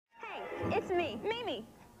It's me, Mimi.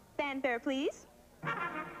 Fanfare, please.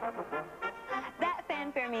 That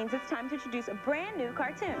fanfare means it's time to introduce a brand new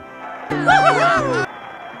cartoon.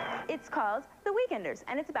 It's called The Weekenders,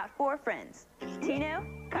 and it's about 4 friends. Tino,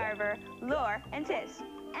 Carver, Lore, and Tish.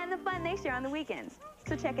 And the fun they share on the weekends.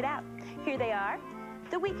 So check it out. Here they are,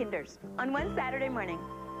 The Weekenders, on one Saturday morning.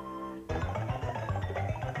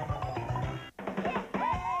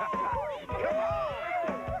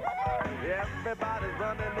 Everybody's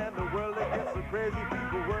running and the world it gets so crazy.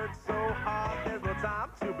 People work so hard, there's no time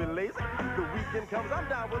to be lazy. The weekend comes, I'm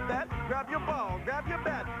down with that. Grab your ball, grab your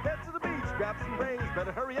bat, head to the beach, grab some rains.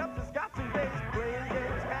 Better hurry up, just got 2 days. Playing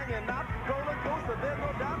games, hanging out, roller coaster, there's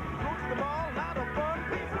no doubt. Go to the mall, lot of fun,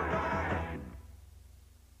 pizza run.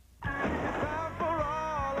 Time for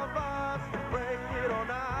all of us to break it on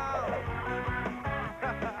out.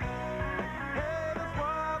 Hey, that's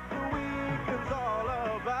what the weekend's all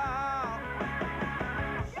about.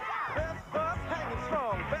 Best buds hanging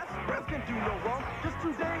strong, best friends can do no wrong. Just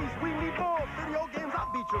 2 days, we need more. Video games,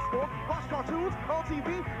 I'll beat your score. Watch cartoons on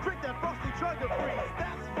TV, drink that frosty chug of freeze.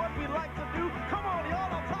 That's what we like to do. Come on, y'all.